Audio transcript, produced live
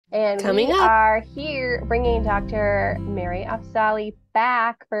And Coming we up. are here bringing Dr. Mary Afzali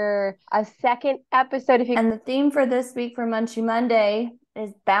back for a second episode. And the theme for this week for Munchy Monday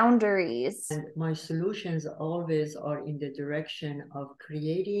is boundaries. And my solutions always are in the direction of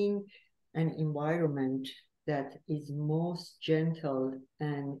creating an environment that is most gentle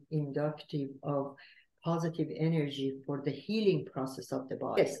and inductive of positive energy for the healing process of the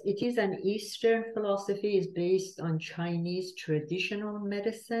body. Yes, it is an Eastern philosophy, is based on Chinese traditional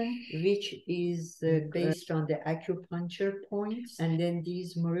medicine, which is based on the acupuncture points. And then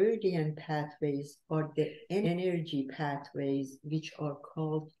these meridian pathways are the energy pathways, which are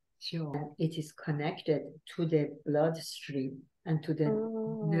called qi. And it is connected to the bloodstream and to the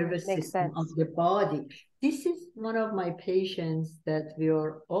nervous system of the body. This is one of my patients that we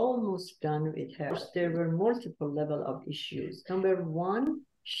are almost done with her. There were multiple level of issues. Number one,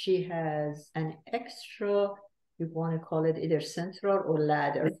 she has an extra, you want to call it either central or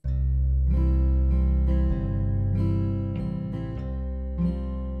ladder.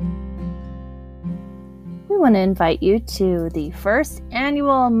 We want to invite you to the first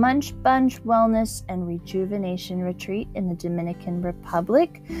annual Munch Bunch Wellness and Rejuvenation Retreat in the Dominican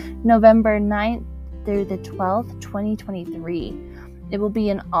Republic, November 9th through the 12th, 2023. It will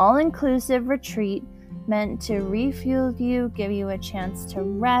be an all-inclusive retreat meant to refuel you, give you a chance to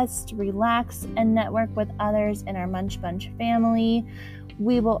rest, relax, and network with others in our Munch Bunch family.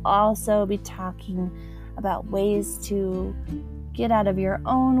 We will also be talking about ways to get out of your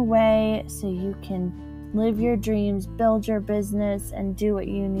own way so you can live your dreams, build your business, and do what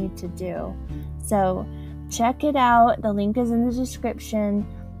you need to do. So check it out. The link is in the description,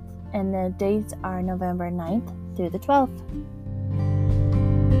 and the dates are November 9th through the 12th.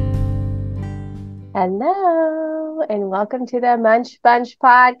 Hello, and welcome to the Munch Bunch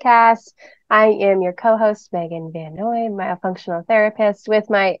podcast. I am your co-host, Megan Van Noy, myofunctional therapist, with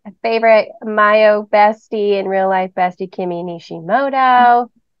my favorite myo bestie and real life bestie, Kimi Nishimoto.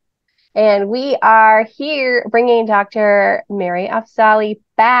 And we are here bringing Dr. Mary Afzali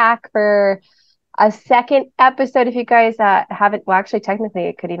back for a second episode. If you guys haven't, well, actually, technically,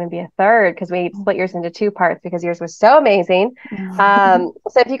 it could even be a third because we split yours into two parts because yours was so amazing. So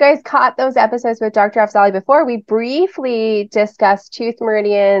if you guys caught those episodes with Dr. Afzali before, we briefly discussed tooth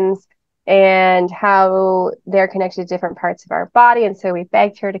meridians and how they're connected to different parts of our body. And so we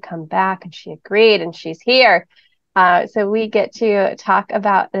begged her to come back, and she agreed, and she's here. So we get to talk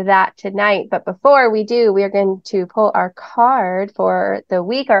about that tonight. But before we do, we are going to pull our card for the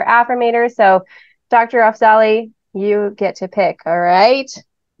week, our affirmator. So Dr. Afzali, you get to pick. All right.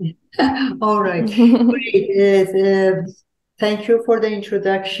 All right. Great. Thank you for the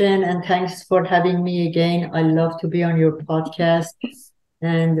introduction, and thanks for having me again. I love to be on your podcast.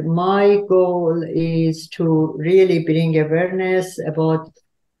 And my goal is to really bring awareness about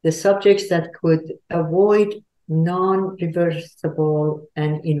the subjects that could avoid non-reversible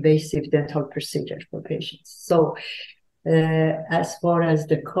and invasive dental procedures for patients. So as far as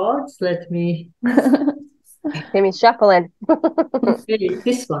the cards, let me shuffling.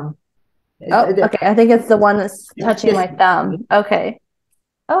 This one. Oh, okay. I think it's the one that's touching my thumb. Okay.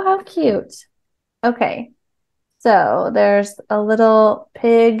 Oh, how cute. Okay. So there's a little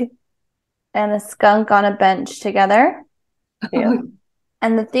pig and a skunk on a bench together. Yeah.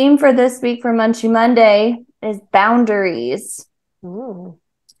 And the theme for this week for Munchy Monday is boundaries. Ooh.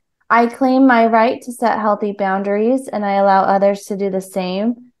 I claim my right to set healthy boundaries, and I allow others to do the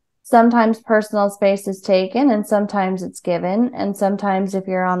same. Sometimes personal space is taken, and sometimes it's given. And sometimes if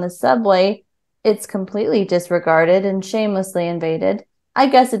you're on the subway, it's completely disregarded and shamelessly invaded. I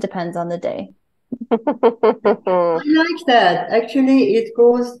guess it depends on the day. I like that. Actually, it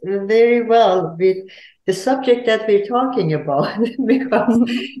goes very well with the subject that we're talking about because,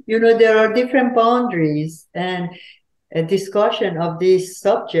 there are different boundaries, and a discussion of this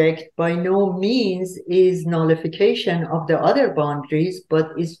subject by no means is nullification of the other boundaries,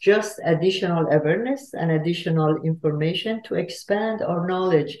 but is just additional awareness and additional information to expand our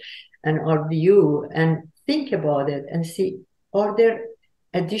knowledge and our view and think about it and see, are there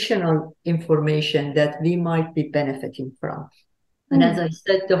additional information that we might be benefiting from? And as I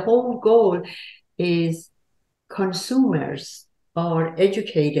said, the whole goal is consumers are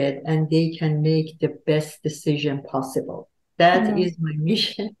educated and they can make the best decision possible. That is my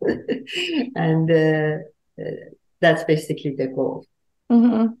mission. And that's basically the goal.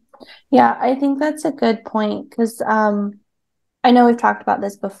 Yeah, I think that's a good point because I know we've talked about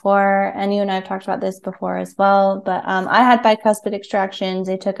this before, and you and I have talked about this before as well, but I had bicuspid extractions.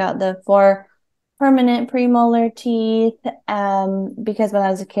 They took out the 4 permanent premolar teeth because when I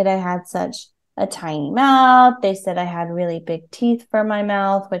was a kid, I had such a tiny mouth. They said I had really big teeth for my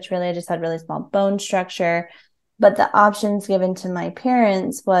mouth, which really I just had really small bone structure. But the options given to my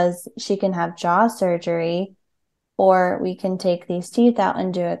parents was she can have jaw surgery, or we can take these teeth out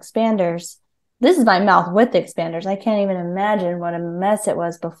and do expanders. This is my mouth with expanders. I can't even imagine what a mess it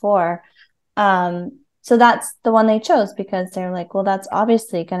was before. So that's the one they chose because they're like, well, that's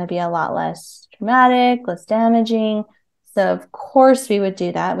obviously going to be a lot less traumatic, less damaging. So of course we would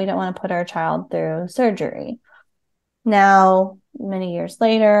do that. We don't want to put our child through surgery. Now, many years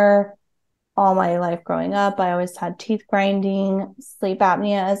later, all my life growing up, I always had teeth grinding, sleep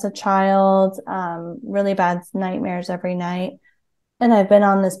apnea as a child, really bad nightmares every night. And I've been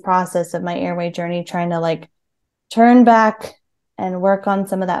on this process of my airway journey trying to like turn back and work on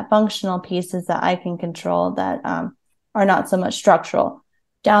some of that functional pieces that I can control that are not so much structural.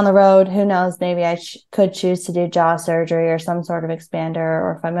 Down the road, who knows, maybe I could choose to do jaw surgery or some sort of expander,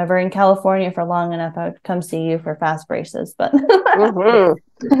 or if I'm ever in California for long enough, I would come see you for fast braces. But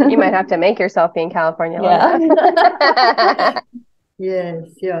you might have to make yourself be in California long enough. Yes,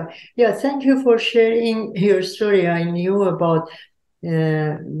 yeah. Thank you for sharing your story. I knew about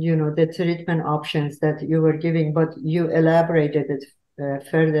the treatment options that you were giving, but you elaborated it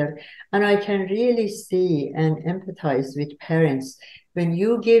further. And I can really see and empathize with parents when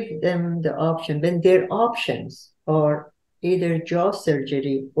you give them the option, when their options are either jaw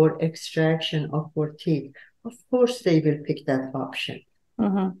surgery or extraction of 4 teeth. Of course, they will pick that option.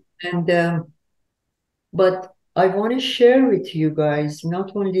 And but I want to share with you guys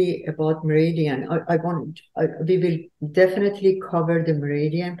not only about Meridian. We will definitely cover the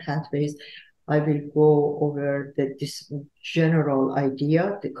Meridian pathways. I will go over this general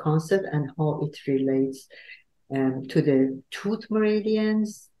idea, the concept, and how it relates to the tooth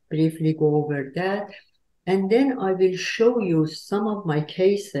meridians. Briefly go over that. And then I will show you some of my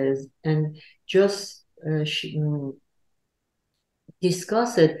cases and just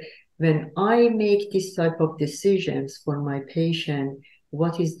discuss it. When I make this type of decisions for my patient,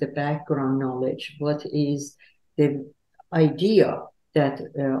 what is the background knowledge? What is the idea that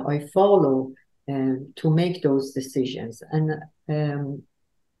I follow to make those decisions? And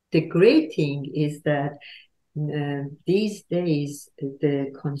the great thing is that these days,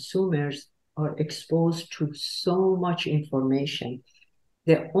 the consumers are exposed to so much information.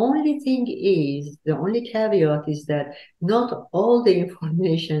 The only caveat is that not all the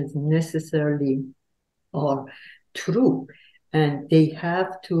information necessarily are true, and they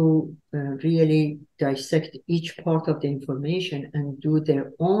have to really dissect each part of the information and do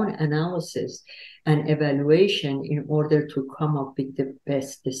their own analysis and evaluation in order to come up with the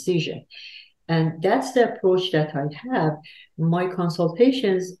best decision. And that's the approach that I have. My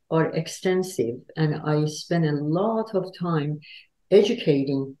consultations are extensive, and I spend a lot of time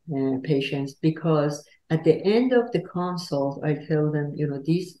educating patients, because at the end of the consult, I tell them,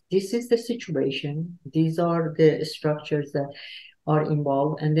 this is the situation. These are the structures that are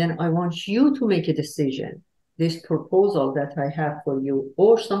involved. And then I want you to make a decision. This proposal that I have for you,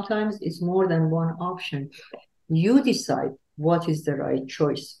 or sometimes it's more than one option. You decide what is the right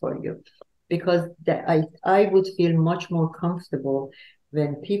choice for you. Because I would feel much more comfortable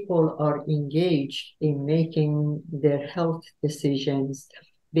when people are engaged in making their health decisions,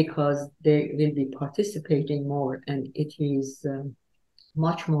 because they will be participating more, and it is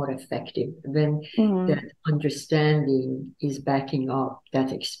much more effective when that understanding is backing up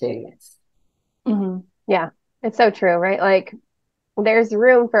that experience. Yeah, it's so true, right? Like, there's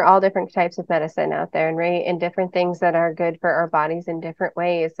room for all different types of medicine out there, and right, and different things that are good for our bodies in different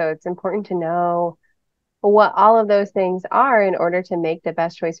ways. So it's important to know what all of those things are in order to make the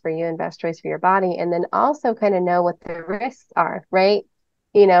best choice for you and best choice for your body. And then also kind of know what the risks are, right?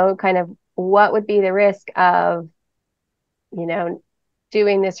 Kind of what would be the risk of,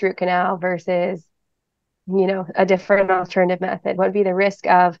 doing this root canal versus, a different alternative method. What would be the risk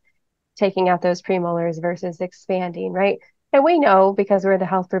of taking out those premolars versus expanding, right? And we know because we're the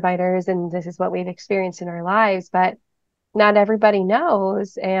health providers and this is what we've experienced in our lives, but not everybody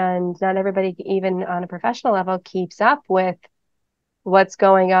knows, and not everybody, even on a professional level, keeps up with what's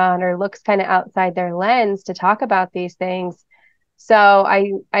going on or looks kind of outside their lens to talk about these things. So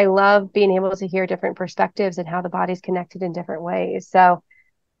I love being able to hear different perspectives and how the body's connected in different ways. So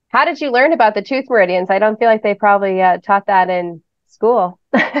how did you learn about the tooth meridians? I don't feel like they probably taught that in school.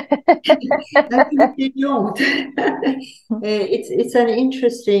 I think they don't. It's an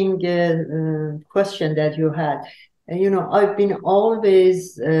interesting question that you had. I've been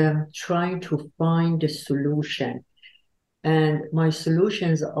always trying to find a solution, and my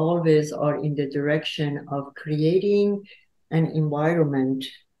solutions always are in the direction of creating an environment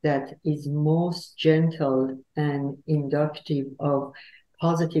that is most gentle and inductive of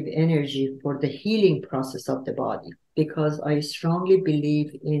positive energy for the healing process of the body, because I strongly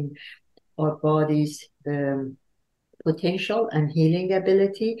believe in our body's potential and healing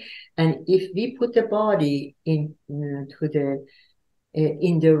ability. And if we put the body in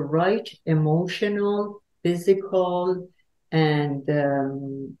the right emotional, physical, and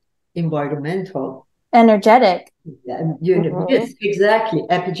environmental, energetic. Yes, exactly,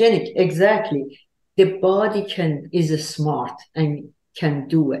 epigenetic, exactly. The body is smart and can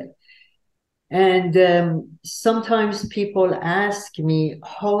do it. And sometimes people ask me,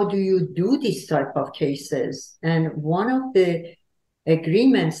 how do you do this type of cases? And one of the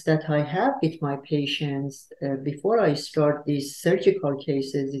agreements that I have with my patients before I start these surgical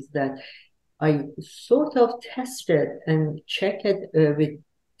cases is that I sort of tested and checked with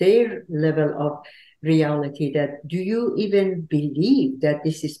their level of reality that, do you even believe that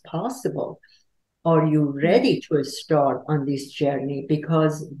this is possible? Are you ready to start on this journey?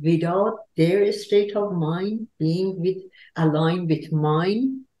 Because without their state of mind being aligned with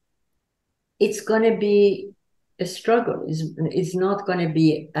mine, it's going to be a struggle. It's not going to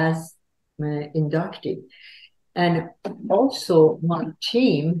be as inductive. And also my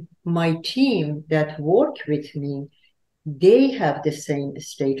team that work with me, they have the same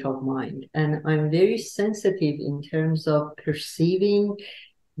state of mind. And I'm very sensitive in terms of perceiving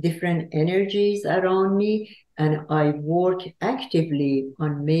different energies around me. And I work actively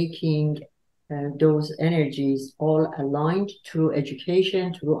on making those energies all aligned through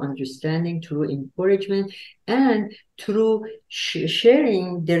education, through understanding, through encouragement, and through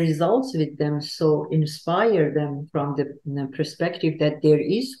sharing the results with them. So inspire them from the perspective that there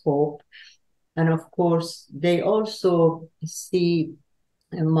is hope. And of course, they also see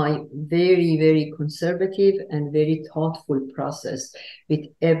my very, very conservative and very thoughtful process with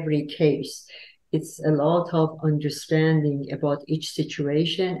every case. It's a lot of understanding about each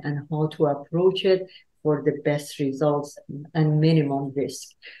situation and how to approach it for the best results and minimum risk.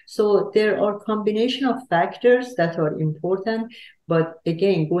 So there are a combination of factors that are important, but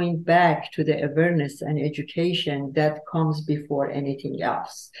again, going back to the awareness and education, that comes before anything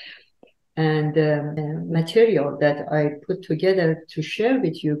else. And material that I put together to share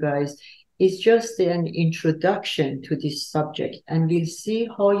with you guys is just an introduction to this subject, and we'll see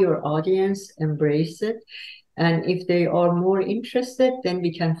how your audience embrace it. And if they are more interested, then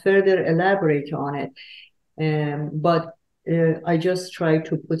we can further elaborate on it. But I just try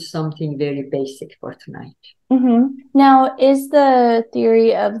to put something very basic for tonight. Now, is the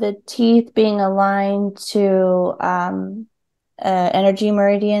theory of the teeth being aligned to energy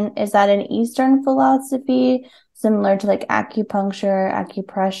meridian, is that an Eastern philosophy similar to like acupuncture,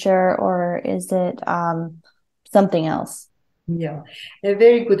 acupressure, or is it something else? Yeah, a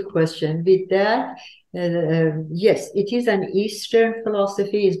very good question. With that, yes, it is an Eastern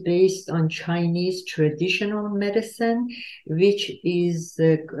philosophy. Is based on Chinese traditional medicine, which is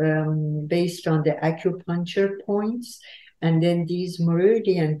based on the acupuncture points. And then these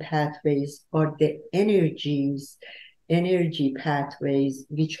meridian pathways are the energy pathways,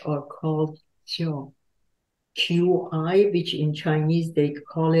 which are called QI, which in Chinese they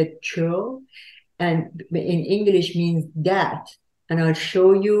call it Qi, and in English means that. And I'll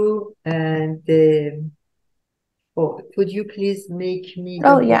show you. And could you please make me?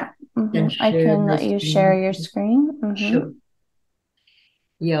 Oh yeah, I can let you share your screen. Sure.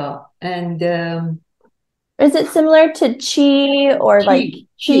 Yeah, and is it similar to Qi or like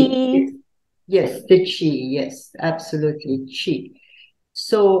Qi? Yes, the Qi. Yes, absolutely, Qi.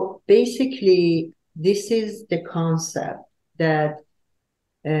 So basically, this is the concept that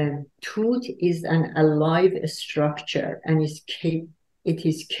tooth is an alive structure, and it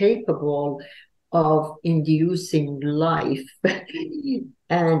is capable of inducing life,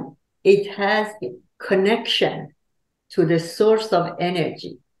 and it has connection to the source of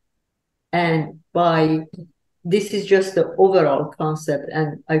energy. And this is just the overall concept,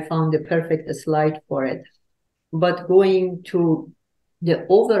 and I found the perfect slide for it. But going to the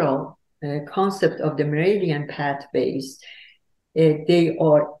overall concept of the meridian pathways, they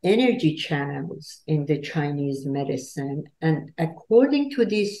are energy channels in the Chinese medicine. And according to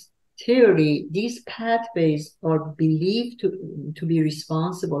this theory, these pathways are believed to be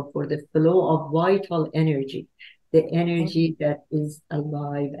responsible for the flow of vital energy, the energy that is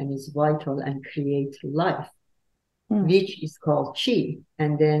alive and is vital and creates life, which is called Qi.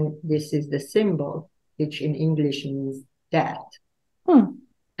 And then this is the symbol, which in English means that.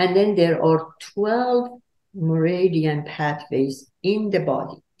 And then there are 12 meridian pathways in the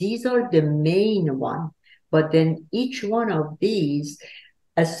body. These are the main one, but then each one of these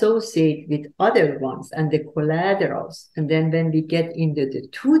associate with other ones and the collaterals. And then when we get into the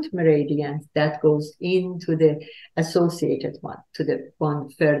tooth meridians, that goes into the associated one, to the one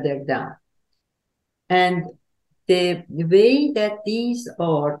further down. And the way that these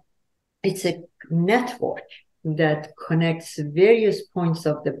are, it's a network that connects various points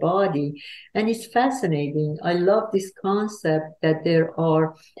of the body. And it's fascinating. I love this concept that there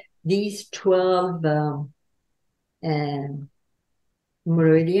are these 12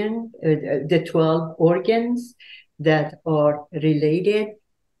 the 12 organs that are related.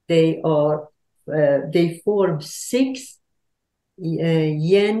 They form 6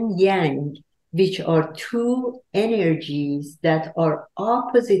 yin yang, which are 2 energies that are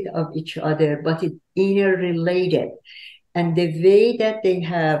opposite of each other, but interrelated. And the way that they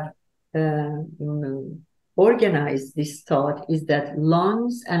have organized this thought is that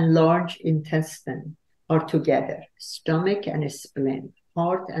lungs and large intestine are together, stomach and spleen,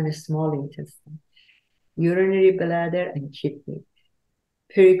 heart and small intestine, urinary bladder and kidney,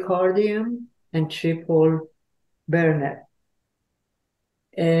 pericardium and triple burner.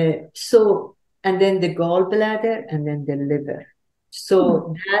 And then the gallbladder and then the liver.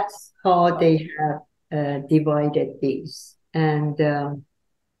 So that's how they have divided these. And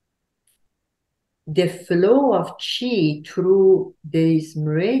the flow of qi through this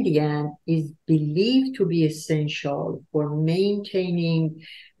meridian is believed to be essential for maintaining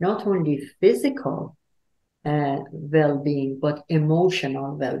not only physical well-being, but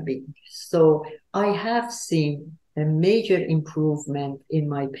emotional well-being. So I have seen a major improvement in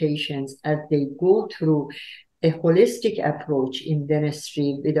my patients as they go through a holistic approach in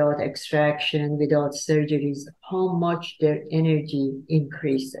dentistry without extraction, without surgeries, how much their energy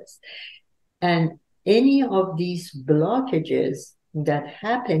increases. And any of these blockages that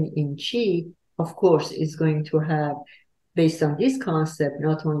happen in qi, of course, is going to have, based on this concept,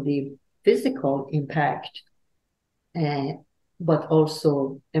 not only physical impact, but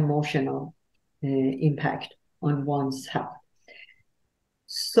also emotional impact on one's health.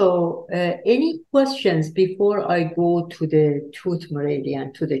 So any questions before I go to the tooth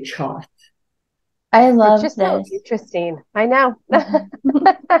meridian, to the chart? I love it just this. Sounds interesting. I know.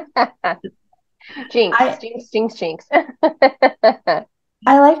 Jinx. I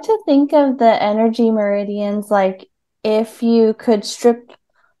like to think of the energy meridians like if you could strip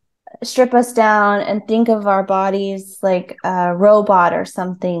us down and think of our bodies like a robot or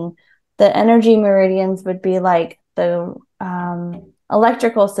something. The energy meridians would be like the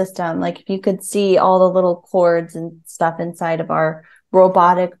electrical system. Like if you could see all the little cords and stuff inside of our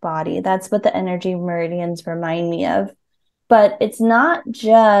robotic body, that's what the energy meridians remind me of. But it's not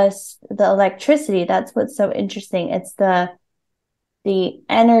just the electricity. That's what's so interesting. It's the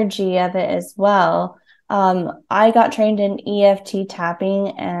energy of it as well. I got trained in EFT tapping,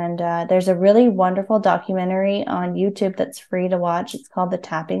 and there's a really wonderful documentary on YouTube that's free to watch. It's called the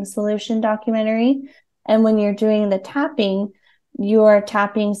Tapping Solution documentary. And when you're doing the tapping, you are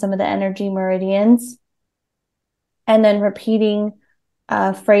tapping some of the energy meridians and then repeating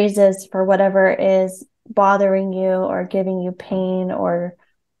phrases for whatever is bothering you or giving you pain or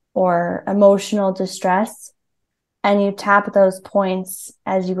emotional distress. And you tap those points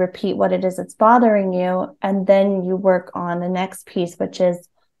as you repeat what it is that's bothering you. And then you work on the next piece, which is,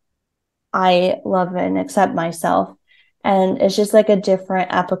 I love and accept myself. And it's just like a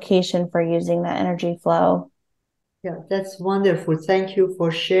different application for using that energy flow. Yeah, that's wonderful. Thank you for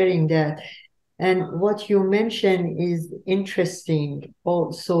sharing that. And what you mentioned is interesting.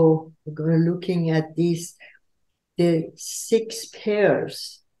 Also, looking at these, the 6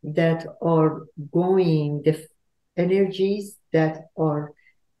 pairs that are going, the energies that are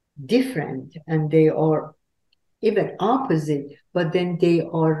different and they are even opposite, but then they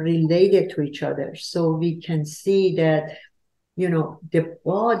are related to each other. So we can see that, the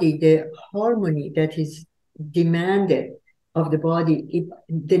body, the harmony that is demanded of the body,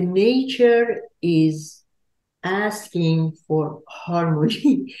 the nature is asking for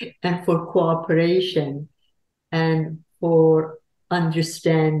harmony and for cooperation and for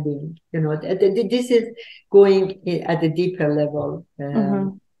understanding. This is going at a deeper level.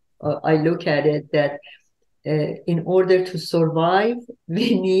 I look at it that in order to survive,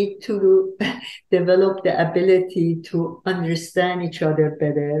 we need to develop the ability to understand each other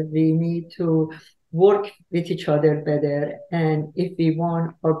better. We need to work with each other better. And if we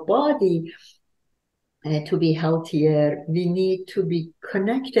want our body to be healthier, we need to be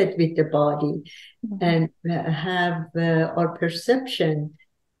connected with the body and have our perception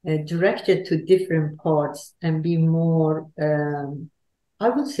directed to different parts and be more, I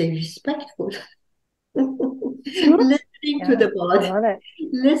would say, respectful. listening to the I body, love it.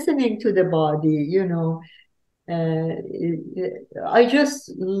 listening to the body, you know. I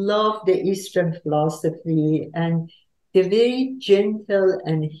just love the Eastern philosophy and the very gentle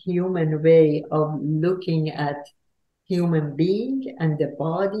and human way of looking at human being and the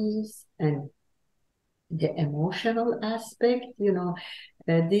bodies and the emotional aspect, you know.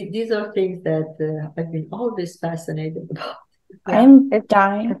 These are things that I've been always fascinated about. Yeah, I'm it's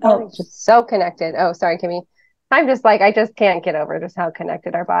dying. our body's just so connected. Oh, sorry, Kimmy. I'm just like, I just can't get over just how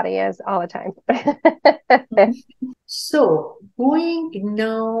connected our body is all the time. So going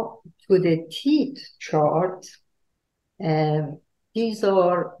now to the teeth chart, these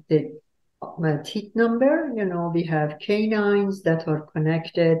are the teeth number. You know, we have canines that are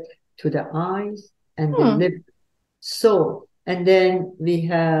connected to the eyes and the lip. So, and then we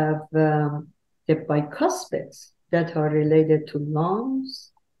have the bicuspids that are related to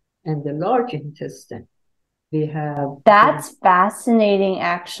lungs and the large intestine. We have That's fascinating,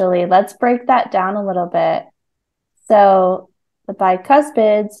 actually. Let's break that down a little bit. So the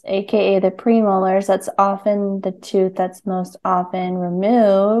bicuspids, aka the premolars, that's often the tooth that's most often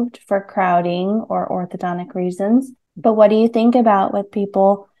removed for crowding or orthodontic reasons. But what do you think about with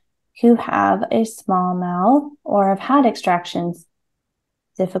people who have a small mouth or have had extractions?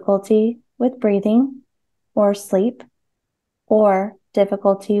 Difficulty with breathing or sleep or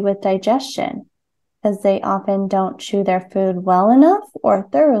difficulty with digestion because they often don't chew their food well enough or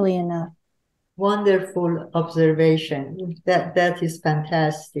thoroughly enough. Wonderful observation. That is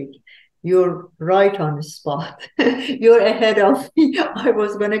fantastic. You're right on the spot. You're ahead of me. I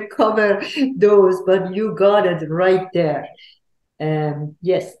was going to cover those, but you got it right there.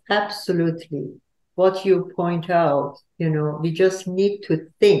 Yes, absolutely. What you point out, you know, we just need to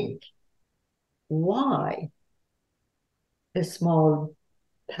think why a small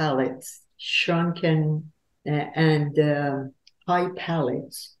palates, shrunken and high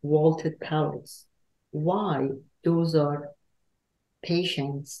palates, vaulted palates, why those are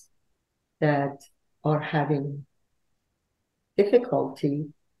patients that are having difficulty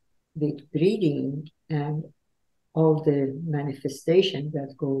with breathing and all the manifestation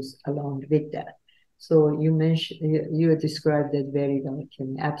that goes along with that. So you mentioned, you described it very well,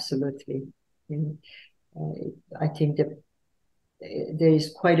 Kim, absolutely. And, I think that there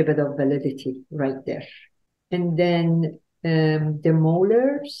is quite a bit of validity right there. And then the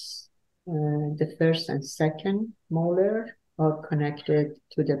molars, the first and second molar are connected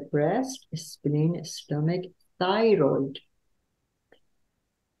to the breast, spleen, stomach, thyroid,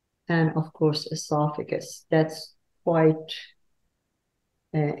 and of course esophagus. That's quite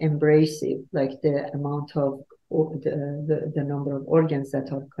embracive, like the amount of the number of organs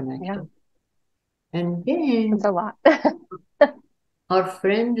that are connected. Yeah. And then it's a lot. our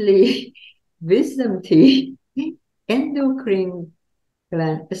friendly wisdom teeth, endocrine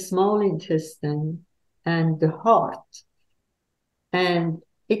gland, the small intestine, and the heart. And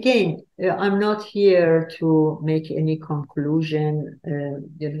again, I'm not here to make any conclusion,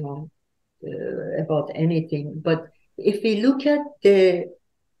 about anything. But if we look at the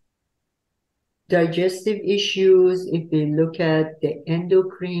digestive issues, if we look at the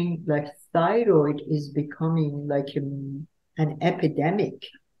endocrine, like thyroid is becoming like an epidemic,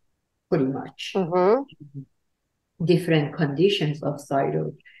 pretty much. Different conditions of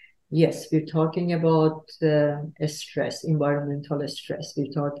thyroid. Yes, we're talking about stress, environmental stress.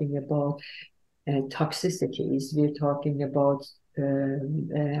 We're talking about toxicities. We're talking about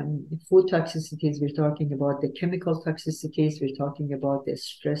food toxicities. We're talking about the chemical toxicities. We're talking about the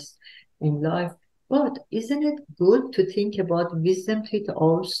stress in life. But isn't it good to think about wisdom teeth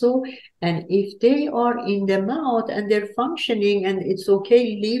also? And if they are in the mouth and they're functioning and it's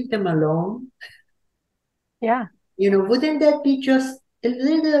okay, leave them alone. Yeah. You know, wouldn't that be just a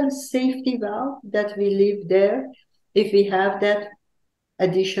little safety valve that we leave there if we have that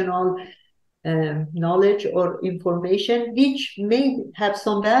additional knowledge or information, which may have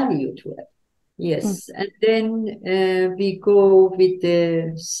some value to it? Yes. And then we go with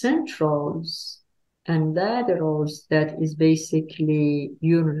the centrals and laterals, that is basically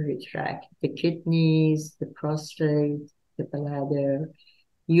urinary tract, the kidneys, the prostate, the bladder,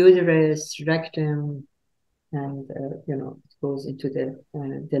 uterus, rectum, and it goes into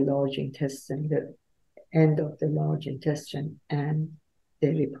the large intestine, the end of the large intestine, and the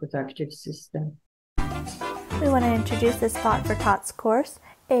reproductive system. We want to introduce the Spot for Tots course,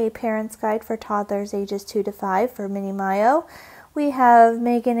 a parent's guide for toddlers ages 2 to 5 for Mini Mayo. We have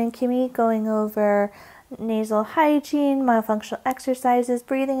Megan and Kimmy going over nasal hygiene, myofunctional exercises,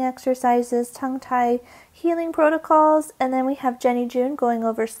 breathing exercises, tongue tie healing protocols, and then we have Jenny June going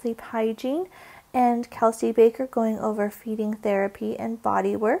over sleep hygiene. and Kelsey Baker going over feeding therapy and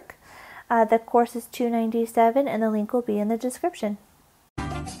body work. The course is $297 and the link will be in the description.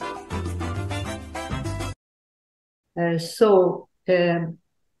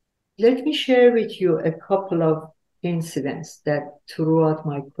 Let me share with you a couple of incidents that throughout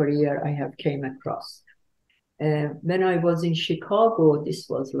my career I have came across. When I was in Chicago, this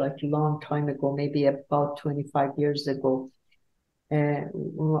was like a long time ago, maybe about 25 years ago,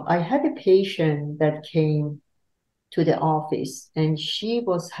 I had a patient that came to the office and she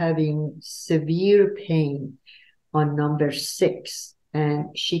was having severe pain on number 6.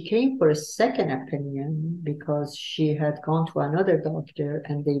 And she came for a second opinion because she had gone to another doctor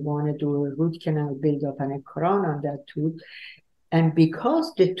and they want to do a root canal buildup and a crown on that tooth. And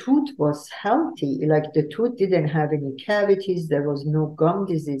because the tooth was healthy, like the tooth didn't have any cavities, there was no gum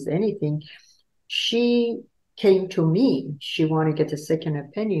disease, anything, she came to me. She wanted to get a second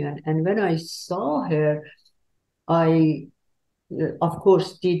opinion. And when I saw her, I, of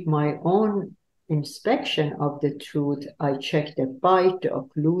course, did my own inspection of the tooth. I checked the bite, the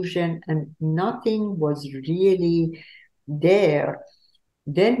occlusion, and nothing was really there.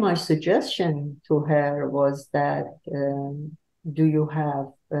 Then my suggestion to her was that, do you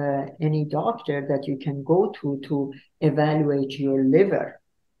have any doctor that you can go to evaluate your liver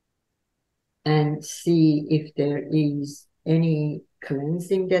and see if there is any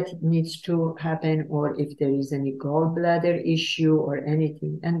cleansing that needs to happen or if there is any gallbladder issue or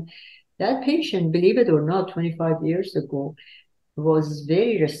anything. And that patient, believe it or not, 25 years ago, was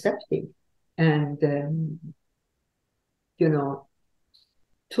very receptive and,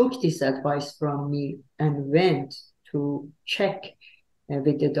 took this advice from me and went to check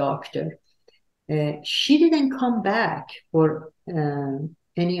with the doctor. She didn't come back for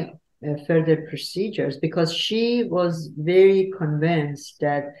any further procedures because she was very convinced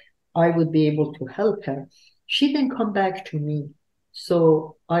that I would be able to help her. She didn't come back to me.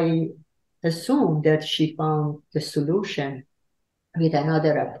 So I assumed that she found the solution with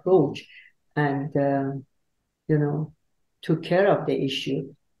another approach and, took care of the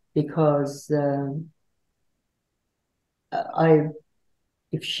issue because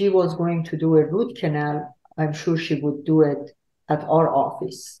if she was going to do a root canal, I'm sure she would do it at our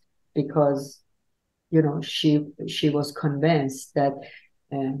office because, she was convinced that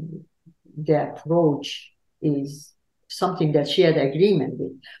the approach is something that she had agreement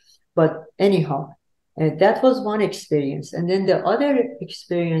with. But anyhow, that was one experience. And then the other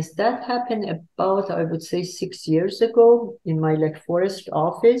experience that happened about, I would say, 6 years ago in my Lake Forest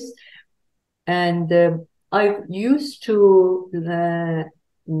office. And I used to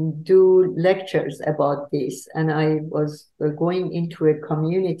do lectures about this. And I was going into a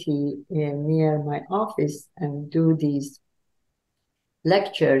community near my office and do these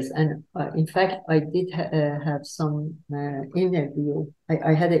lectures. And in fact, I did have some interview.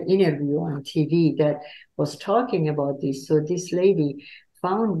 I had an interview on TV that was talking about this. So this lady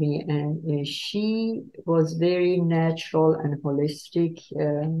found me and she was very natural and holistic.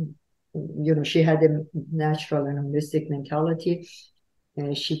 She had a natural and holistic mentality.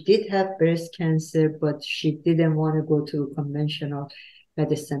 She did have breast cancer, but she didn't want to go to conventional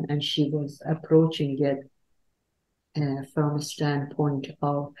medicine. And she was approaching it from a standpoint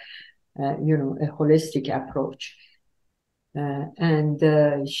of, a holistic approach. And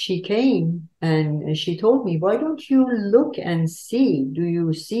she came and she told me, why don't you look and see, do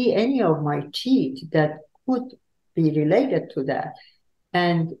you see any of my teeth that could be related to that?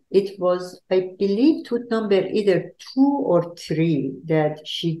 And it was, I believe, tooth number either 2 or 3 that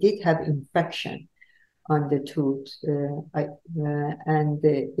she did have infection on the tooth. And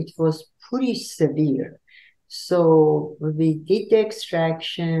it was pretty severe. So we did the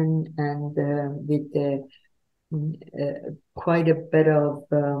extraction and with the quite a bit of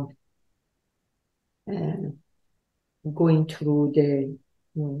going through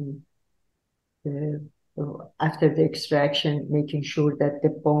after the extraction, making sure that the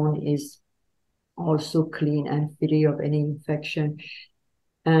bone is also clean and free of any infection.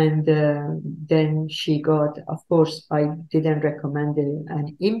 And then she got, of course, I didn't recommend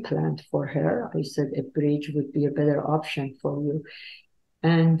an implant for her. I said a bridge would be a better option for you.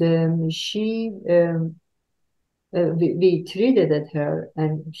 And we treated her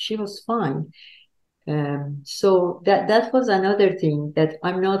and she was fine. So that was another thing, that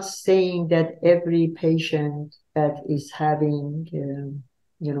I'm not saying that every patient that is having,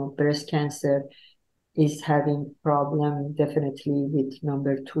 breast cancer is having problem definitely with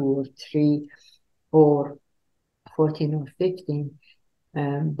number 2 or 3 or 14 or 15.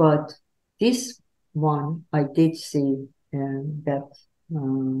 But this one, I did see that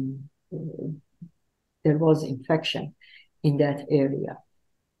there was infection in that area.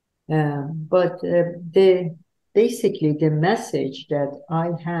 But basically the message that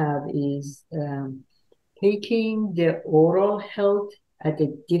I have is taking the oral health at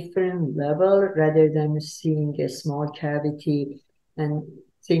a different level rather than seeing a small cavity and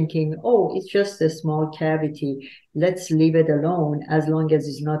thinking, oh, it's just a small cavity, let's leave it alone. As long as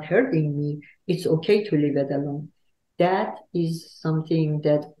it's not hurting me, it's okay to leave it alone. That is something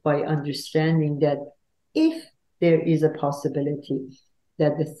that by understanding that if there is a possibility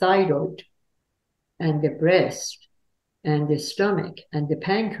that the thyroid and the breast and the stomach and the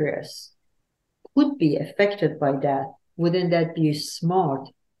pancreas could be affected by that, wouldn't that be smart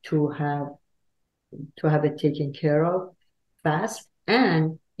to have it taken care of fast?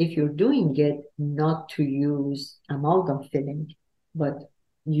 And if you're doing it, not to use amalgam filling, but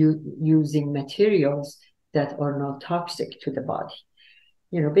using materials that are not toxic to the body.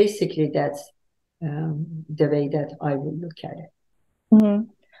 You know, basically that's the way that I would look at it. Mm-hmm.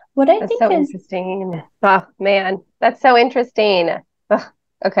 What I That's think so is interesting. Oh man, that's so interesting. Ugh.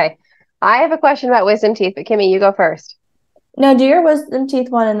 Okay, I have a question about wisdom teeth, but Kimmy, you go first. no, do your wisdom teeth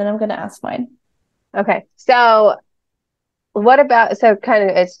one, and then I'm going to ask mine. Okay, so what about, so kind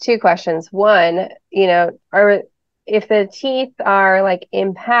of it's two questions. One, you know, if the teeth are like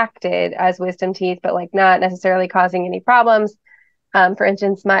impacted as wisdom teeth, but like not necessarily causing any problems. For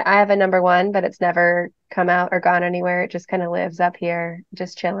instance, I have a number one, but it's never come out or gone anywhere. It just kind of lives up here,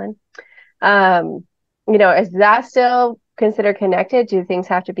 just chilling. You know, is that still considered connected? Do things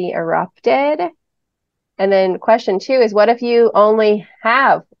have to be erupted? And then question two is, what if you only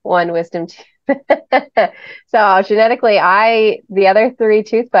have one wisdom tooth? So genetically, the other three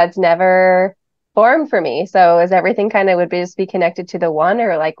tooth buds never formed for me. So is everything kind of just be connected to the one,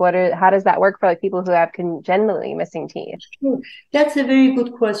 or like how does that work for like people who have congenitally missing teeth? Sure. That's a very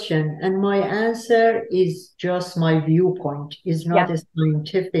good question. And my answer is just my viewpoint, is not a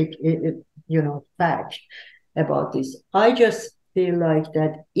scientific, you know, fact about this. I just feel like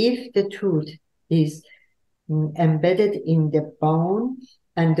that if the tooth is embedded in the bone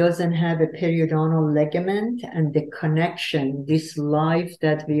and doesn't have a periodontal ligament and the connection, this life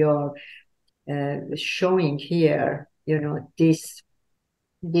that we are showing here, you know, this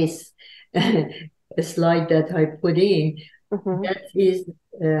slide that I put in, that is,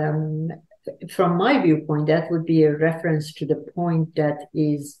 from my viewpoint, that would be a reference to the point that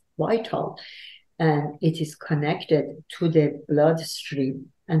is vital, and it is connected to the bloodstream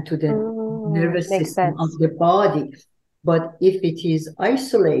and to the nervous system of the body. But if it is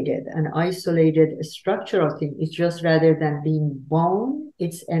an isolated structural thing, it's just rather than being bone,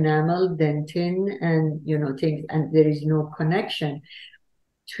 it's enamel, dentin, and, you know, things, and there is no connection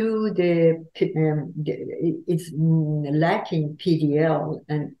to it's lacking PDL,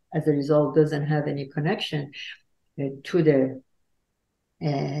 and as a result doesn't have any connection to the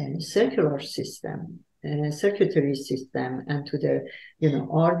circular system, circulatory system, and to the, you know,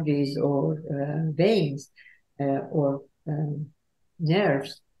 arteries or veins or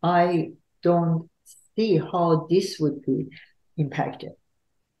nerves. I don't see how this would be impacted,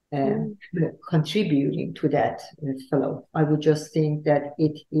 contributing to that flow. I would just think that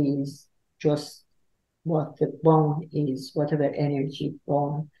it is just what the bone is, whatever energy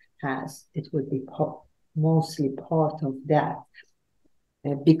bone has, it would be mostly part of that.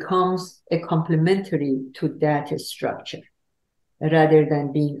 It becomes a complementary to that structure rather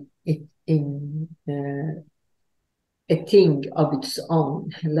than being a thing of its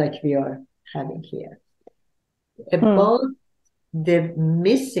own, like we are having here. About the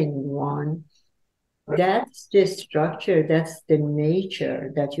missing one, that's the structure, that's the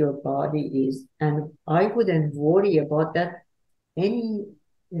nature that your body is. And I wouldn't worry about that any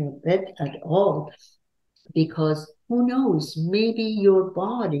bit at all, because who knows, maybe your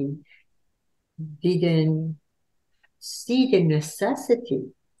body didn't see the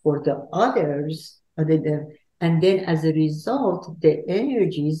necessity for the others other than, and then as a result, the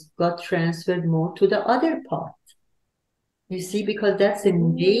energies got transferred more to the other part. You see, because that's the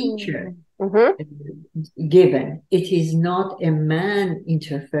nature given. It is not a man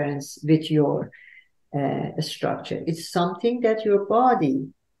interference with your structure. It's something that your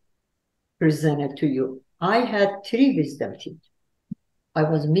body presented to you. I had 3 wisdom teeth. I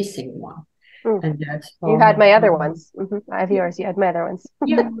was missing one. And that's you had my other ones. I have yours. You had my other ones.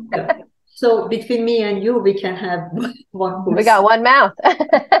 Yeah. So between me and you, we can have one person. We got one mouth.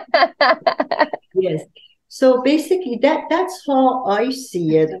 Yes. So basically, that's how I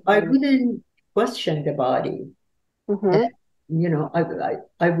see it. I wouldn't question the body. You know,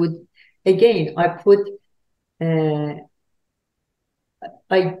 I would, again, I put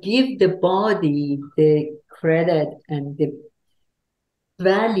I give the body the credit and the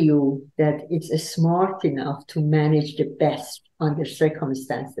value that it's smart enough to manage the best under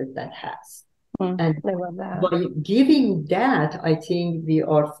circumstances that has. And I love that. by giving that, I think we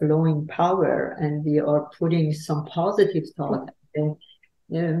are flowing power and we are putting some positive thought. And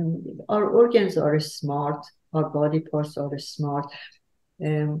our organs are smart, our body parts are smart.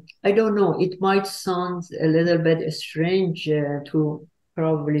 I don't know, it might sound a little bit strange to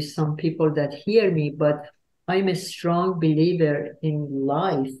probably some people that hear me, but I'm a strong believer in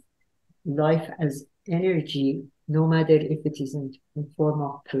life as energy, no matter if it is in form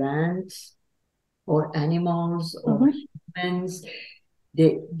of plants or animals or humans.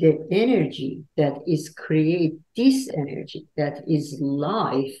 The energy that is create this energy that is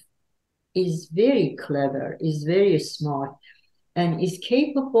life is very clever, is very smart, and is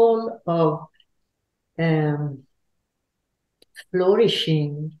capable of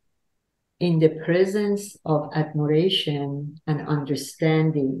flourishing in the presence of admiration and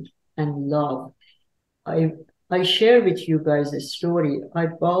understanding and love. I share with you guys a story. We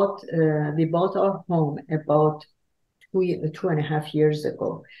bought our home about 2.5 years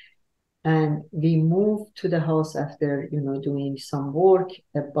ago, and we moved to the house after doing some work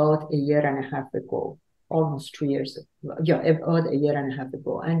about 1.5 years ago, almost 2 years ago. Yeah, about 1.5 years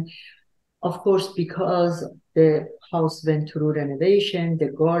ago. And of course, because the house went through renovation, the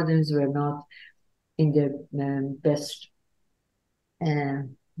gardens were not in the best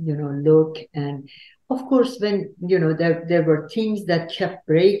look. And of course, when there were things that kept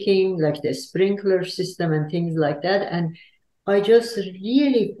breaking, like the sprinkler system and things like that. And I just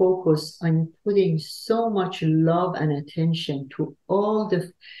really focused on putting so much love and attention to all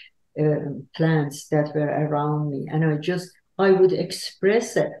the plants that were around me. And I would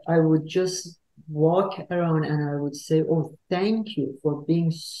express it. I would just walk around and I would say, oh, thank you for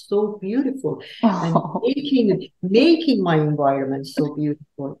being so beautiful and making my environment so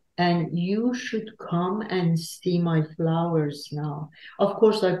beautiful. And you should come and see my flowers now. Of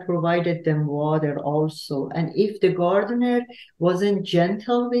course, I provided them water also. And if the gardener wasn't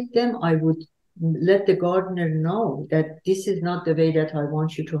gentle with them, I would let the gardener know that this is not the way that I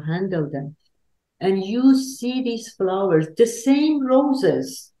want you to handle them. And you see these flowers, the same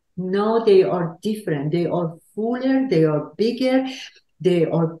roses. Now they are different. They are fuller, they are bigger, they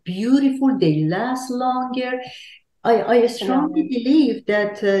are beautiful, they last longer. I strongly believe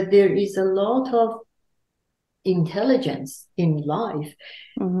that there is a lot of intelligence in life.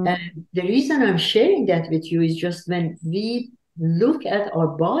 And the reason I'm sharing that with you is just when we look at our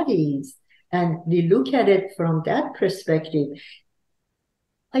bodies and we look at it from that perspective,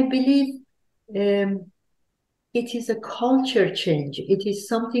 I believe it is a culture change. It is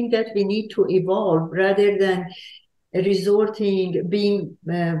something that we need to evolve rather than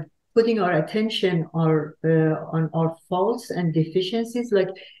putting our attention on our faults and deficiencies, like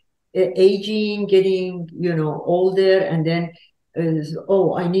aging, getting older, and then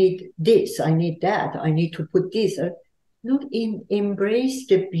I need this, I need that, I need to put this. Embrace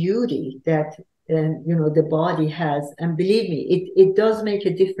the beauty that the body has, and believe me, it does make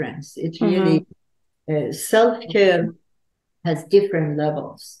a difference. It really self-care has different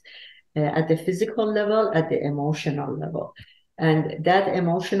levels, at the physical level, at the emotional level. And that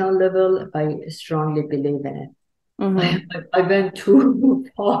emotional level, I strongly believe in it. I went too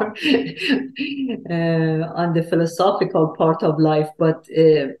far on the philosophical part of life, but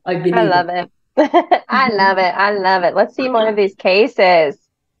I believe I love it. I love it. I love it. Let's see more of these cases.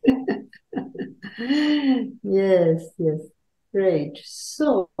 Yes. Great.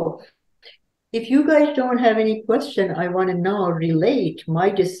 So if you guys don't have any question, I want to now relate my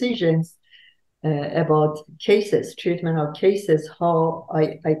decisions about cases, treatment of cases, how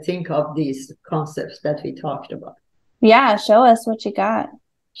I think of these concepts that we talked about. Yeah, show us what you got.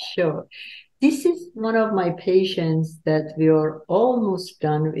 Sure. This is one of my patients that we are almost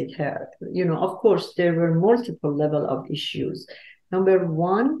done with her. Of course, there were multiple level of issues. Number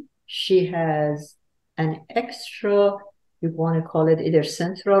one, she has an extra, you want to call it either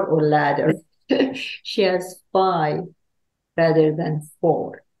central or ladder. She has 5 rather than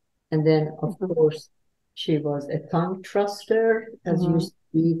 4. And then, of course, she was a tongue thruster, as you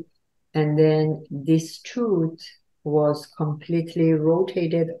see. And then this tooth was completely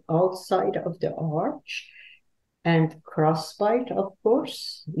rotated outside of the arch, and crossbite, of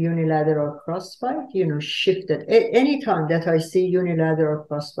course, unilateral crossbite, shifted. Anytime that I see unilateral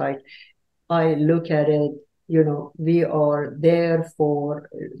crossbite, I look at it, we are there for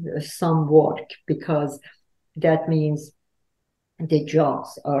some work, because that means the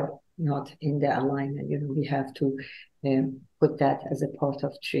jaws are not in the alignment. We have to put that as a part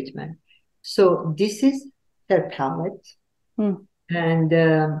of treatment. So this is her palate. And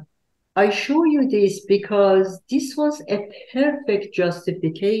I show you this because this was a perfect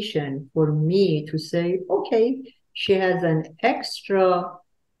justification for me to say, okay, she has an extra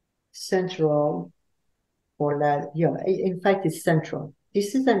central, or that, yeah, in fact, it's central.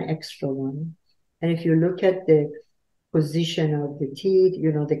 This is an extra one. And if you look at the position of the teeth,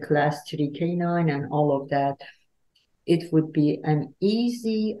 the class 3 canine and all of that, it would be an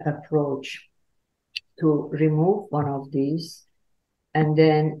easy approach to remove one of these, and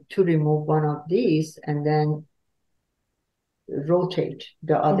then to remove one of these, and then rotate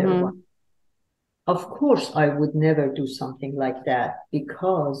the other one. Of course, I would never do something like that,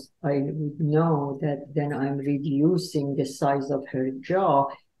 because I would know that then I'm reducing the size of her jaw,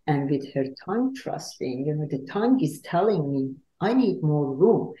 and with her tongue thrusting, the tongue is telling me I need more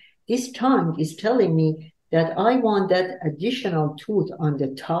room. This tongue is telling me that I want that additional tooth on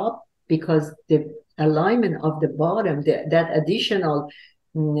the top, because the alignment of the bottom, that additional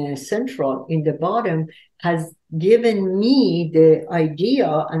central in the bottom has given me the idea,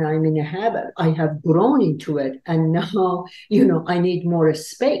 and I'm in a habit, I have grown into it, and now, I need more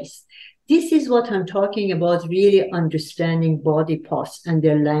space. This is what I'm talking about, really understanding body parts and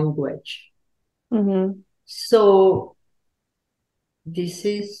their language. So this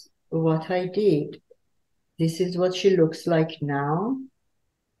is what I did. This is what she looks like now.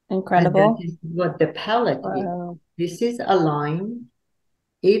 Incredible. And that is what the palate is. This is aligned.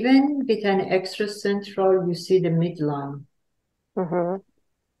 Even with an extra central, you see the midline.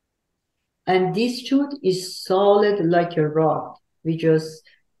 And this tooth is solid like a rock. We just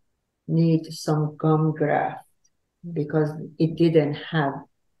need some gum graft, because it didn't have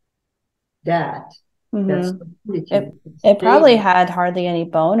that. That's it probably had hardly any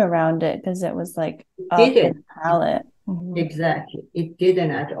bone around it, because it was like up in the palate. Exactly. It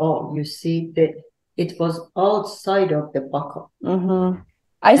didn't at all. You see that it was outside of the buccal.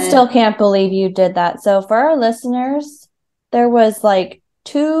 I still can't believe you did that. So for our listeners, there was like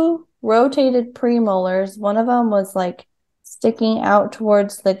 2 rotated premolars. One of them was like sticking out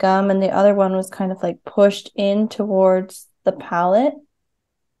towards the gum, and the other one was kind of like pushed in towards the palate.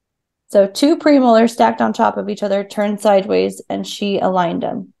 So 2 premolars stacked on top of each other, turned sideways, and she aligned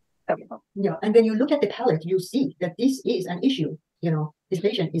them. Yeah, and when you look at the palate, you see that this is an issue. This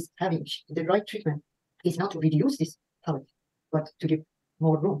patient is having the right treatment is not to reduce this palate, but to give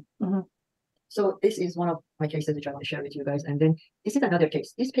more room. So this is one of my cases which I want to share with you guys. And then this is another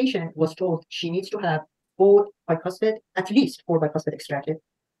case. This patient was told she needs to have 4 bicuspid, at least 4 bicuspid extracted.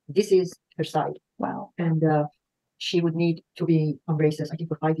 This is her side. Wow. And she would need to be on braces, I think,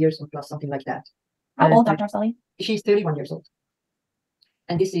 for 5 years or plus, something like that. How old, Dr. Afzali? She's 31 years old.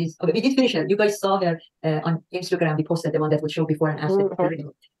 And this is, okay, we did finish her. You guys saw her on Instagram. We posted the one that would show before and after.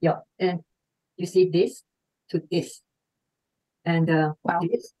 Yeah. And you see this to this. And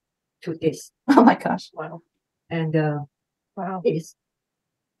this to this. Oh my gosh. Wow. And this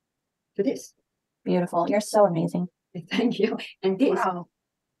to this. Beautiful. You're so amazing. Thank you. And this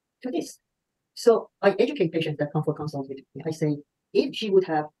to this. So I educate patients that come for consult with me. I say, if she would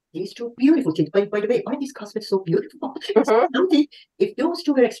have these 2 beautiful teeth, by the way, aren't these cuspids so beautiful? If those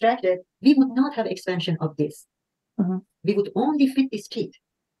 2 were extracted, we would not have expansion of this. We would only fit this teeth.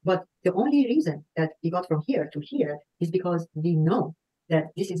 But the only reason that we got from here to here is because we know that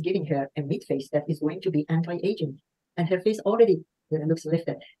this is giving her a mid-face that is going to be anti-aging. And her face already looks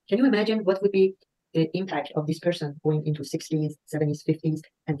lifted. Can you imagine what would be the impact of this person going into 60s, 70s, 50s,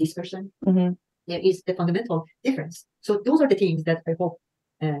 and this person? There is the fundamental difference. So those are the things that I hope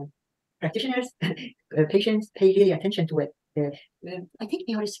practitioners, patients pay really attention to it. I think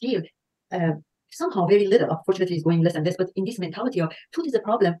we are still somehow very little, unfortunately, is going less and less, but in this mentality of tooth is a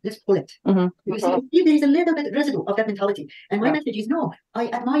problem, let's pull it. You see, there is a little bit residue of that mentality. And my message is, no, I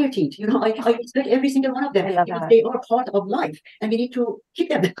admire teeth. I respect every single one of them, because they are part of life, and we need to keep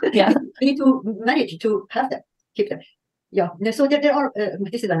them. We need to manage to have them, keep them. Yeah. So there are,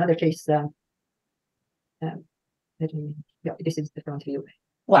 this is another case. This is the front view.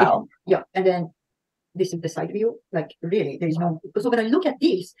 Wow. And then this is the side view. Like, really, there is no. So when I look at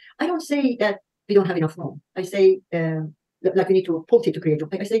this, I don't say that we don't have enough room. I say, like, we need to pull teeth to create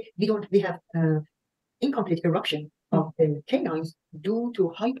room. I say we have incomplete eruption of the canines due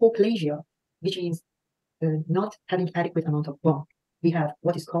to hypoplasia, which means not having adequate amount of bone. We have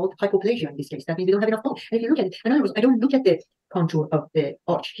what is called hypoplasia in this case. That means we don't have enough bone. And if you look at it, in other words, I don't look at the contour of the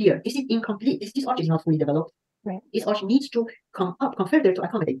arch here. This is incomplete. This arch is not fully developed. This arch needs to come up, come further to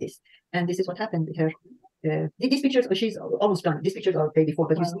accommodate this. And this is what happened with her. these pictures, she's almost done. These pictures are day before,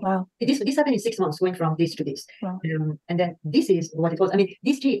 but you see, this happened in 6 months, going from this to this. And then this is what it was. I mean,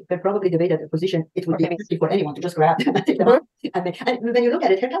 these teeth were probably the way that the position, it would be easy for anyone to just grab and take them out. And when you look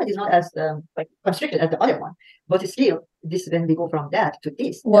at it, her cavity is not as like constricted as the other one, but still, this when we go from that to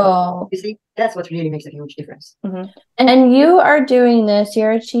this, Whoa. you see, that's what really makes a huge difference. And you are doing this,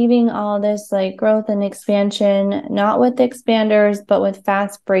 you're achieving all this like growth and expansion, not with expanders, but with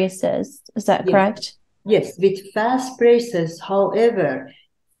fast braces. Is that correct? Yes, with fast braces. However,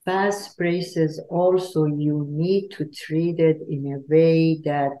 fast braces also, you need to treat it in a way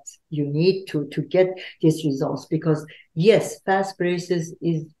that you need to get these results, because yes, fast braces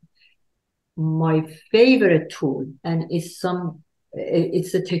is my favorite tool, and it's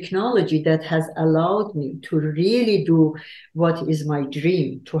a technology that has allowed me to really do what is my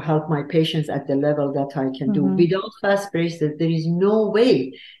dream, to help my patients at the level that I can do. Without fast braces, there is no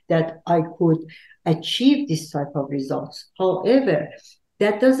way that I could achieve this type of results. However,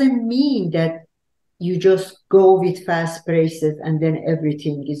 that doesn't mean that you just go with fast braces and then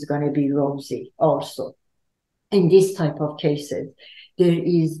everything is going to be rosy also. In this type of cases, there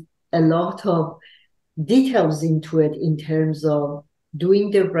is a lot of details into it in terms of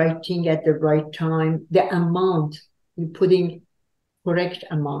doing the right thing at the right time, the amount, putting correct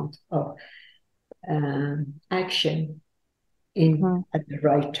amount of action in at the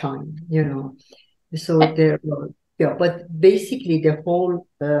right time, you know. So there, but basically the whole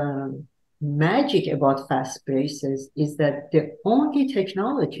magic about fast braces is that the only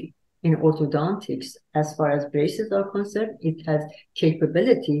technology in orthodontics, as far as braces are concerned, it has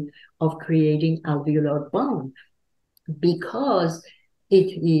capability of creating alveolar bone, because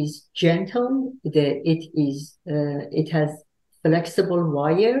it is gentle, it has flexible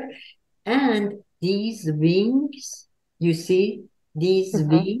wire, and these wings, you see, these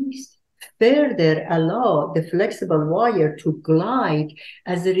wings further allow the flexible wire to glide.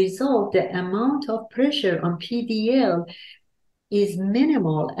 As a result, the amount of pressure on PDL is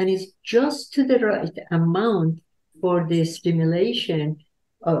minimal and is just to the right amount for the stimulation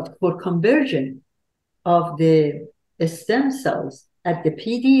for conversion of the stem cells at the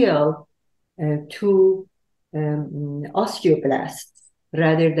PDL to osteoblasts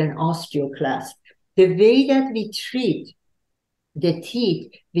rather than osteoclasts. The way that we treat the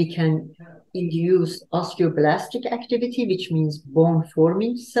teeth, we can induce osteoblastic activity, which means bone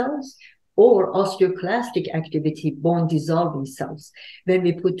forming cells, or osteoclastic activity, bone dissolving cells. When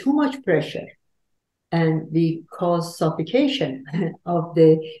we put too much pressure and we cause suffocation of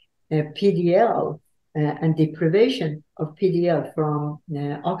the PDL and deprivation of PDL from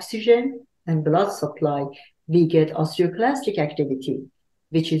oxygen and blood supply, we get osteoclastic activity,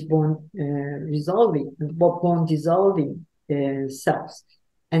 which is bone dissolving cells.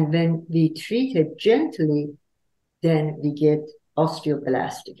 And when we treat it gently, then we get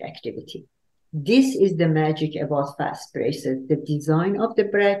osteoblastic activity. This is the magic about fast braces, the design of the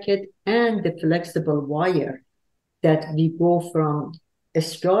bracket and the flexible wire, that we go from a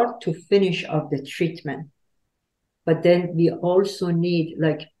start to finish of the treatment. But then we also need,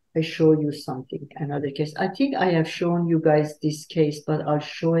 like, I show you something, another case. I think I have shown you guys this case, but I'll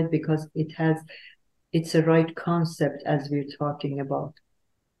show it because it's a right concept as we're talking about.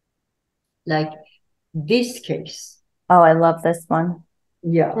 Like this case. Oh, I love this one.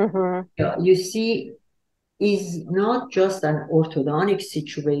 Yeah. Yeah. You see, is not just an orthodontic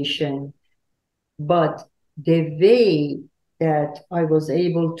situation, but the way that I was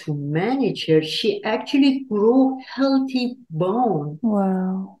able to manage her, she actually grew healthy bone.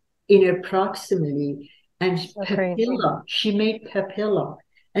 Wow. In her proximally, and papilla, she made papilla.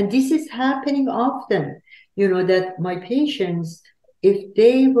 And this is happening often, you know, that my patients, if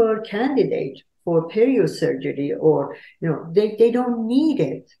they were candidate for perio surgery, or, you know, they don't need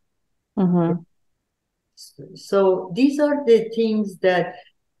it. So these are the things that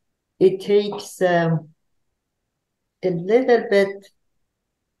it takes a little bit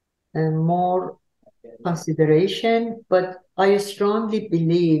more consideration, but I strongly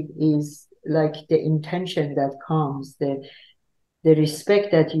believe is like the intention that comes, the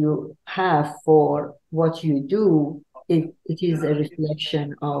respect that you have for what you do. It is a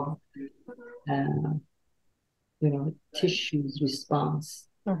reflection of you know, tissue's response.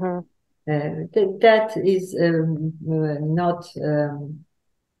 That is not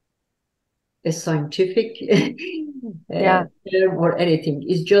a scientific term or anything.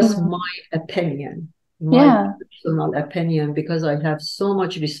 It's just my opinion, my personal opinion, because I have so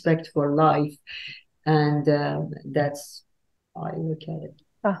much respect for life, and that's how I look at it.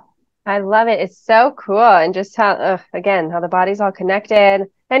 Oh, I love it. It's so cool, and just how again how the body's all connected.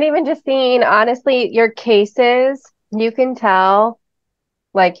 And even just seeing, honestly, your cases, you can tell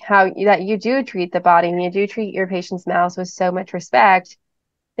like how that you do treat the body and you do treat your patients' mouths with so much respect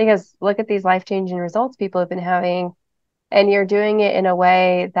because look at these life-changing results people have been having. And you're doing it in a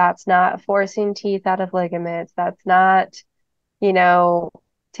way that's not forcing teeth out of ligaments. That's not, you know,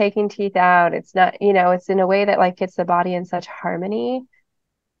 taking teeth out. It's not, it's in a way that like gets the body in such harmony.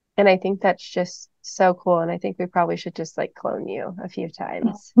 And I think that's just so cool. And I think we probably should just like clone you a few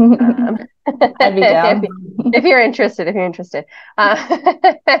times. I'd be down. If you're interested, and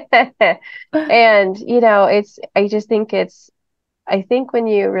I think when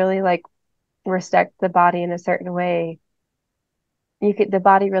you really like respect the body in a certain way, the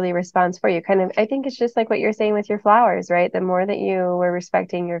body really responds for you. Kind of, I think it's just like what you're saying with your flowers, right? The more that you were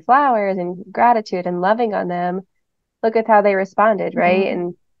respecting your flowers and gratitude and loving on them, look at how they responded, right?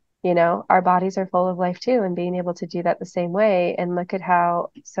 And our bodies are full of life too, and being able to do that the same way. And look at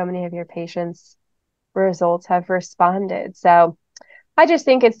how so many of your patients' results have responded. So I just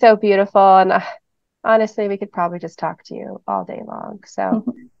think it's so beautiful. And honestly, we could probably just talk to you all day long. So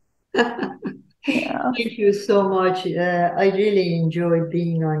yeah. Thank you so much. I really enjoy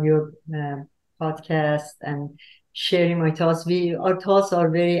being on your podcast and sharing my thoughts. Our thoughts are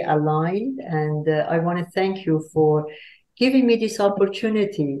very aligned, and I want to thank you for giving me this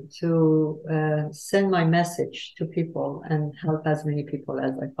opportunity to send my message to people and help as many people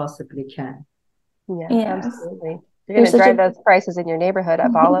as I possibly can. Yeah, absolutely. You're going to drive those prices in your neighborhood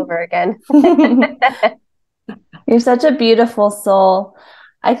up all over again. You're such a beautiful soul.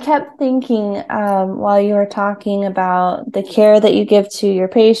 I kept thinking while you were talking about the care that you give to your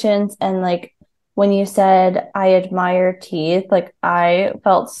patients, and like when you said, I admire teeth, like I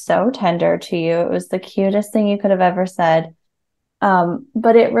felt so tender to you. It was the cutest thing you could have ever said.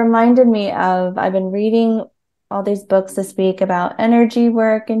 But it reminded me of, I've been reading all these books this week about energy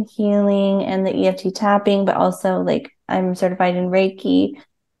work and healing and the EFT tapping, but also like I'm certified in Reiki,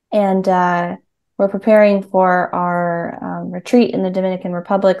 and we're preparing for our retreat in the Dominican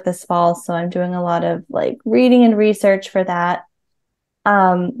Republic this fall. So I'm doing a lot of like reading and research for that.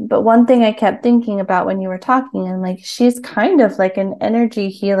 But one thing I kept thinking about when you were talking, and like, she's kind of like an energy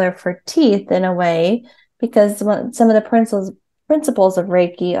healer for teeth in a way, because some of the principles of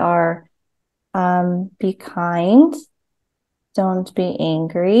Reiki are be kind, don't be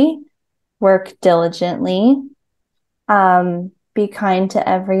angry, work diligently, be kind to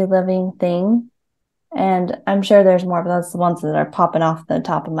every living thing. And I'm sure there's more, but that's the ones that are popping off the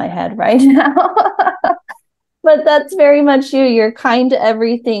top of my head right now. But that's very much you. You're kind to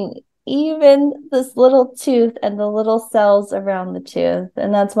everything, even this little tooth and the little cells around the tooth.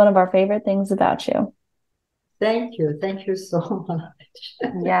 And that's one of our favorite things about you. Thank you. Thank you so much.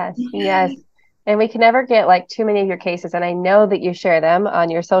 Yes. And we can never get like too many of your cases. And I know that you share them on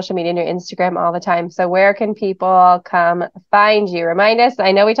your social media and your Instagram all the time. So where can people come find you? Remind us.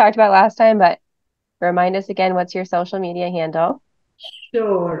 I know we talked about last time, but remind us again, what's your social media handle?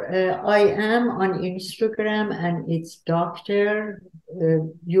 Sure. I am on Instagram, and it's Dr.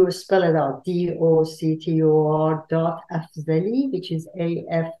 You spell it out, DOCTOR Afzali, which is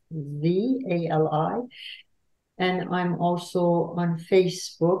AFZALI. And I'm also on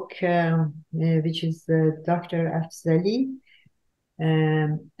Facebook, which is Dr. Afzali.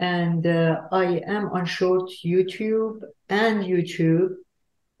 And I am on short YouTube,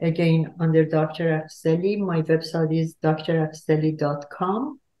 again, under Dr. Afzali. My website is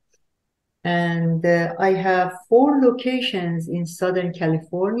drafzali.com. And I have 4 locations in Southern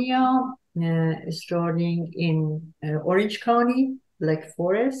California, starting in Orange County, Lake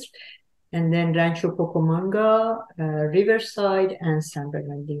Forest, and then Rancho Cucamonga, Riverside, and San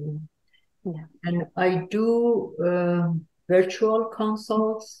Bernardino. Yeah. And I do virtual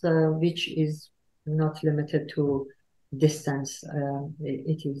consults, which is not limited to distance.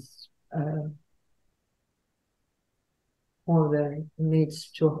 It is whoever needs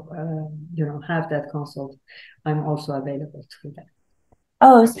to have that consult. I'm also available to that.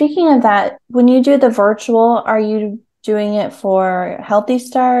 Oh, speaking of that, when you do the virtual, are you doing it for Healthy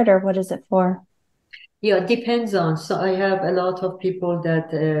Start, or what is it for? Yeah, it depends on. So I have a lot of people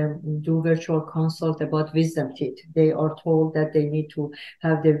that do virtual consult about wisdom teeth. They are told that they need to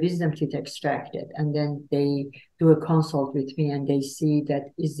have their wisdom teeth extracted, and then they do a consult with me, and they see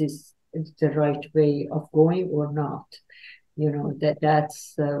that is this the right way of going or not.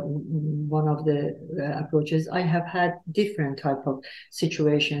 That's one of the approaches. I have had different type of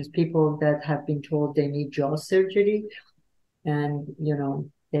situations. People that have been told they need jaw surgery, and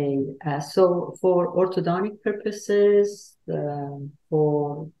they ask. So for orthodontic purposes, and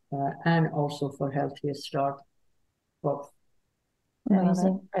also for Healthy Start, both.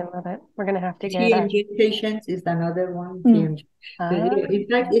 Amazing. I love it. We're going to have to get TMJ patients is another one. Mm. TMJ. In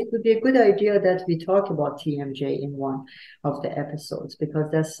fact, it would be a good idea that we talk about TMJ in one of the episodes,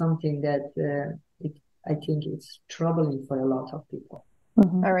 because that's something that I think it's troubling for a lot of people.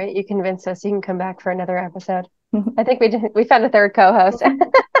 Mm-hmm. All right, you convinced us. You can come back for another episode. I think we found a third co-host.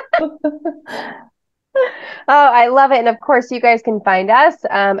 Oh, I love it. And of course, you guys can find us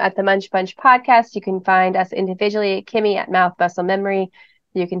at the Munch Bunch podcast. You can find us individually, Kimmy at Mouth Muscle Memory.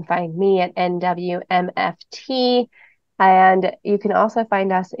 You can find me at NWMFT. And you can also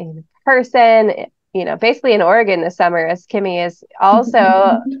find us in person, basically in Oregon this summer, as Kimmy is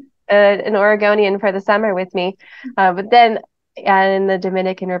also an Oregonian for the summer with me. But then in the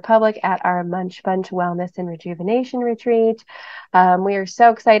Dominican Republic at our Munch Bunch Wellness and Rejuvenation Retreat. We are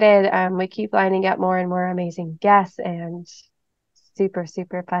so excited. We keep lining up more and more amazing guests and super,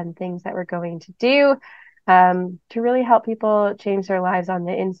 super fun things that we're going to do to really help people change their lives on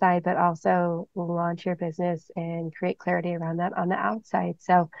the inside, but also launch your business and create clarity around that on the outside.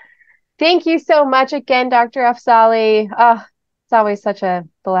 So thank you so much again, Dr. Afzali. Oh, it's always such a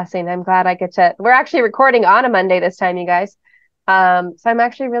blessing. I'm glad we're actually recording on a Monday this time, you guys. So I'm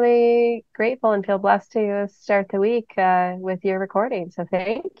actually really grateful and feel blessed to start the week with your recording. So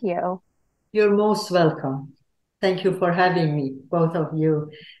thank you. You're most welcome. Thank you for having me, both of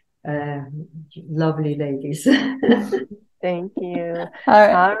you lovely ladies. Thank you.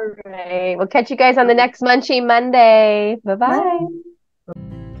 All right. We'll catch you guys on the next Munchie Monday. Bye-bye. Bye.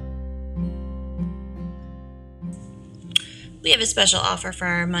 We have a special offer for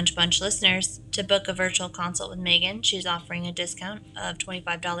our Munch Bunch listeners. To book a virtual consult with Megan, she's offering a discount of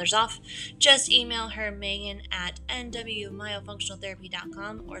 $25 off. Just email her, Megan, at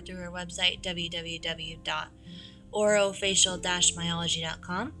nwmyofunctionaltherapy.com or through her website,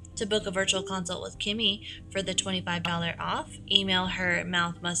 www.orofacial-myology.com. To book a virtual consult with Kimmy for the $25 off, email her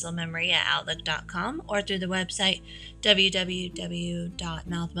mouthmusclememory@outlook.com or through the website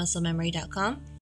www.mouthmusclememory.com.